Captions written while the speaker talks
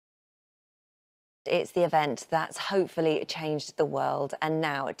It's the event that's hopefully changed the world. And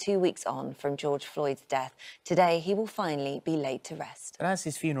now, 2 weeks on from George Floyd's death, today he will finally be laid to rest. But as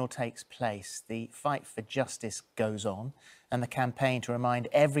his funeral takes place, the fight for justice goes on, and the campaign to remind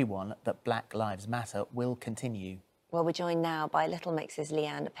everyone that Black Lives Matter will continue. Well, we're joined now by Little Mix's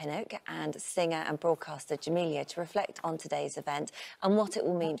Leigh-Anne and singer and broadcaster Jamelia to reflect on today's event and what it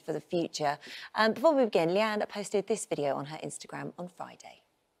will mean for the future. Before we begin, Leigh-Anne posted this video on her Instagram on Friday.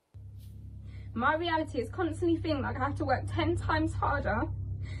 My reality is constantly feeling like I have to work 10 times harder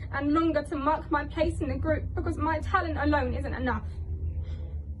and longer to mark my place in the group because my talent alone isn't enough.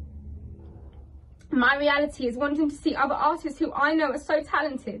 My reality is wanting to see other artists who I know are so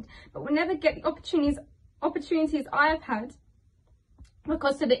talented but will never get the opportunities I have had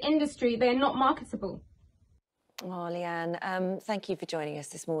because to the industry they are not marketable. Oh, Leigh-Anne, thank you for joining us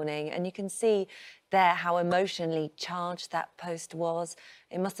this morning. And you can see there how emotionally charged that post was.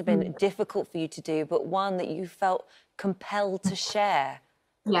 It must have been difficult for you to do, but one that you felt compelled to share.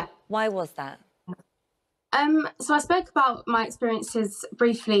 Yeah. Why was that? So I spoke about my experiences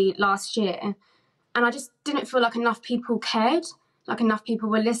briefly last year, and I just didn't feel like enough people cared, like enough people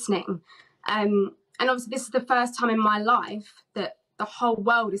were listening. And obviously this is the first time in my life that the whole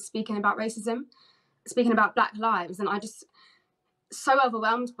world is speaking about racism, speaking about Black lives, and I just so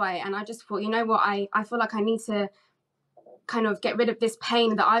overwhelmed by it. And I just thought, you know what, I feel like I need to kind of get rid of this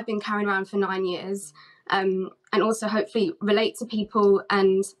pain that I've been carrying around for 9 years, and also hopefully relate to people.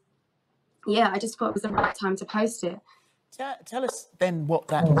 And yeah, I just thought it was the right time to post it. Tell us then what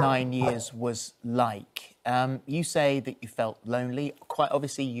that 9 years was like. You say that you felt lonely. Quite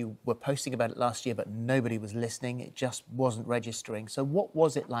obviously you were posting about it last year, but nobody was listening. It just wasn't registering. So what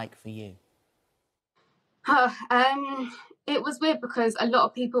was it like for you? It was weird because a lot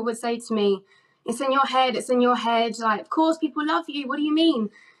of people would say to me, it's in your head, it's in your head. Like, of course people love you. What do you mean?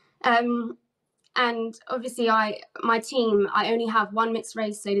 And obviously my team, I only have one mixed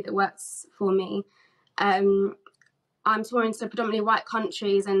race lady that works for me. I'm touring to predominantly white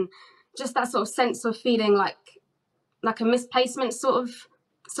countries, and just that sort of sense of feeling like a misplacement sort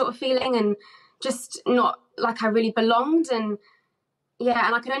of feeling, and just not like I really belonged. And yeah,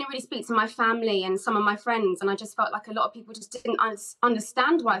 and I could only really speak to my family and some of my friends, and I just felt like a lot of people just didn't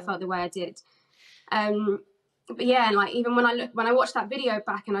understand why I felt the way I did. But yeah, and like even when I watch that video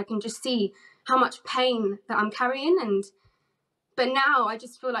back, and I can just see how much pain that I'm carrying, but now I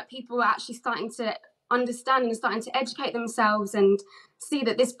just feel like people are actually starting to understand and starting to educate themselves and see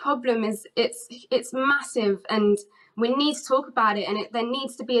that this problem is it's massive, and we need to talk about it, and there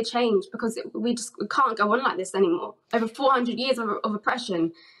needs to be a change because we can't go on like this anymore. Over 400 years of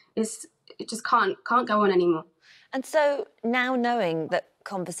oppression, it just can't go on anymore. And so now knowing that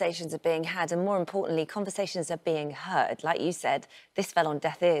conversations are being had, and more importantly, conversations are being heard, like you said, this fell on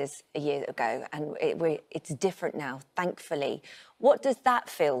deaf ears a year ago, and it's different now, thankfully. What does that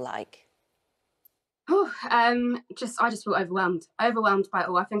feel like? I just feel overwhelmed by it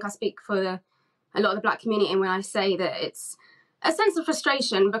all. I think I speak for a lot of the Black community when I say that it's a sense of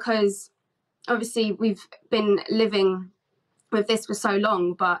frustration because obviously we've been living with this for so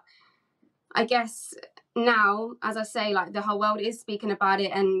long, but I guess now, as I say, like the whole world is speaking about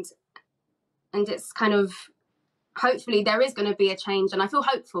it, and it's kind of, hopefully there is going to be a change, and I feel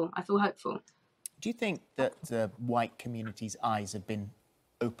hopeful. Do you think that the white community's eyes have been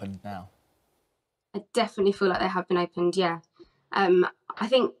opened now? I definitely feel like they have been opened, yeah. I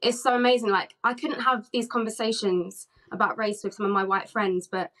think it's so amazing. Like, I couldn't have these conversations about race with some of my white friends,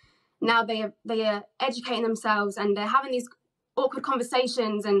 but now they are educating themselves, and they're having these awkward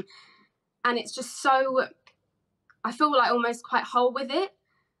conversations, and it's just so, I feel like almost quite whole with it.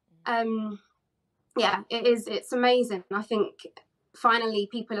 Yeah, it's amazing. I think finally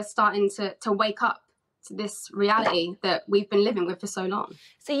people are starting to wake up to this reality that we've been living with for so long.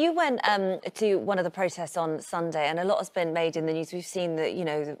 So you went to one of the protests on Sunday, and a lot has been made in the news. We've seen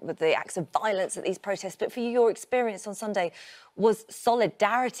the acts of violence at these protests, but for you, your experience on Sunday was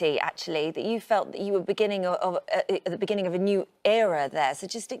solidarity, actually, that you felt that you were at the beginning of a new era there. So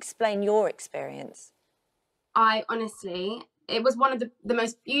just explain your experience. It was one of the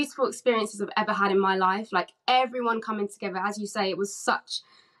most beautiful experiences I've ever had in my life. Like, everyone coming together, as you say, it was such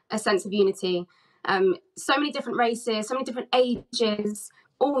a sense of unity. So many different races, so many different ages,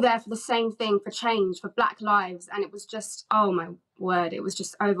 all there for the same thing, for change, for Black lives. And it was just, oh my word, it was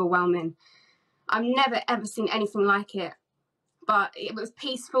just overwhelming. I've never ever seen anything like it, but it was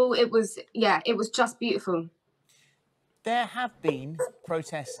peaceful. It was just beautiful. There have been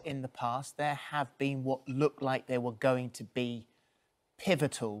protests in the past. There have been what looked like they were going to be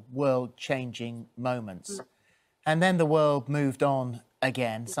pivotal, world-changing moments. And then the world moved on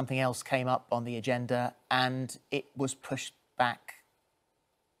again. Something else came up on the agenda and it was pushed back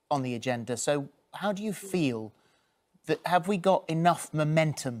on the agenda. So how do you feel that, have we got enough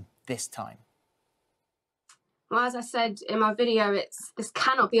momentum this time? Well, as I said in my video, this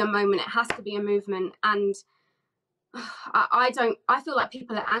cannot be a moment, it has to be a movement. And I feel like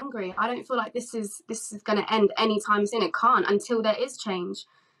people are angry. I don't feel like this is going to end anytime soon. It can't, until there is change.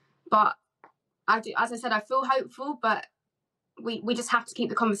 But I do, as I said, I feel hopeful, but we just have to keep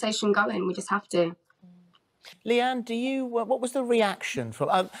the conversation going. We just have to. Leigh-Anne, do you, what was the reaction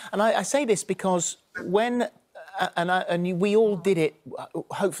from, and I say this because when, we all did it,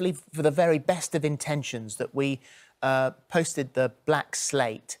 hopefully for the very best of intentions, that we posted the black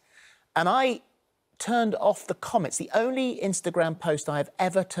slate, and I turned off the comments. The only Instagram post I have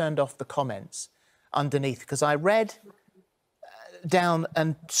ever turned off the comments underneath, because I read down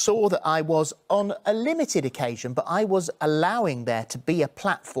and saw that I was on a limited occasion, but I was allowing there to be a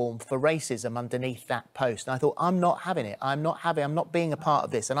platform for racism underneath that post. And I thought, I'm not having it. I'm not being a part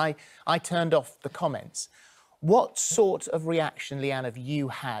of this. And I turned off the comments. What sort of reaction, Leigh-Anne, have you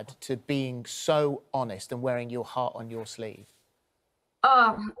had to being so honest and wearing your heart on your sleeve?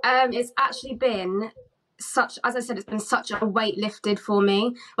 Oh, it's actually been such, as I said, it's been such a weight lifted for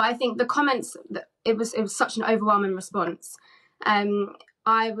me. But I think the comments, it was such an overwhelming response.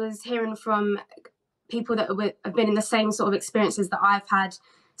 I was hearing from people that have been in the same sort of experiences that I've had.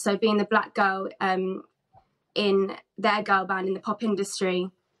 So being the black girl in their girl band in the pop industry,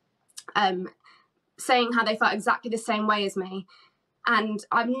 saying how they felt exactly the same way as me. And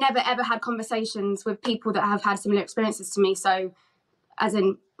I've never, ever had conversations with people that have had similar experiences to me. So as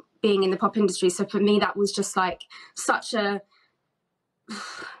in being in the pop industry. So for me, that was just like such a...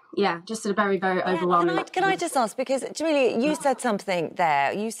 yeah, just a very, very overwhelming. Can I just ask, because Jamelia, you said something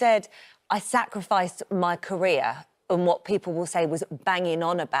there. You said, I sacrificed my career, and what people will say was banging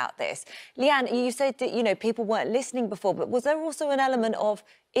on about this. Leigh-Anne, you said that, you know, people weren't listening before, but was there also an element of,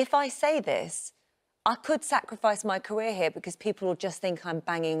 if I say this, I could sacrifice my career here because people will just think I'm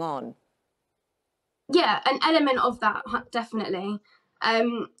banging on? Yeah, an element of that, definitely.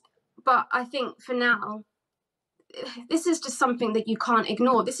 But I think for now, this is just something that you can't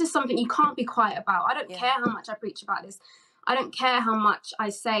ignore. This is something you can't be quiet about. I don't care how much I preach about this. I don't care how much I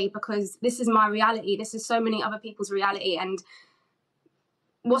say, because this is my reality. This is so many other people's reality. And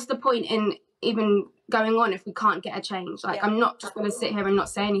what's the point in even going on if we can't get a change? Like, I'm not just going to sit here and not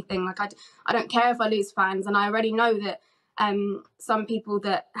say anything. Like, I don't care if I lose fans. And I already know that some people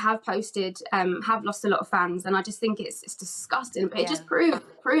that have posted have lost a lot of fans. And I just think it's disgusting. But it just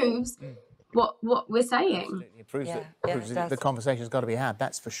proves what we're saying. Absolutely. It proves that the conversation's got to be had,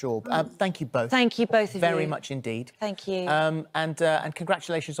 that's for sure. Thank you both. Thank you both of you. Very much indeed. Thank you. And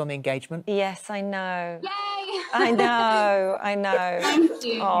congratulations on the engagement. Yes, I know. Yay! I know, I know. Thank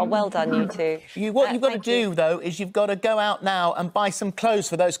you. Oh, well done, you two. What you've got to do, though, is you've got to go out now and buy some clothes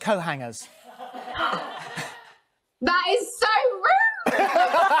for those co-hangers. That is so rude!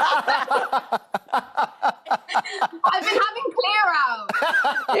 I've been having clear out.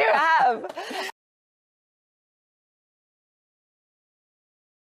 You have.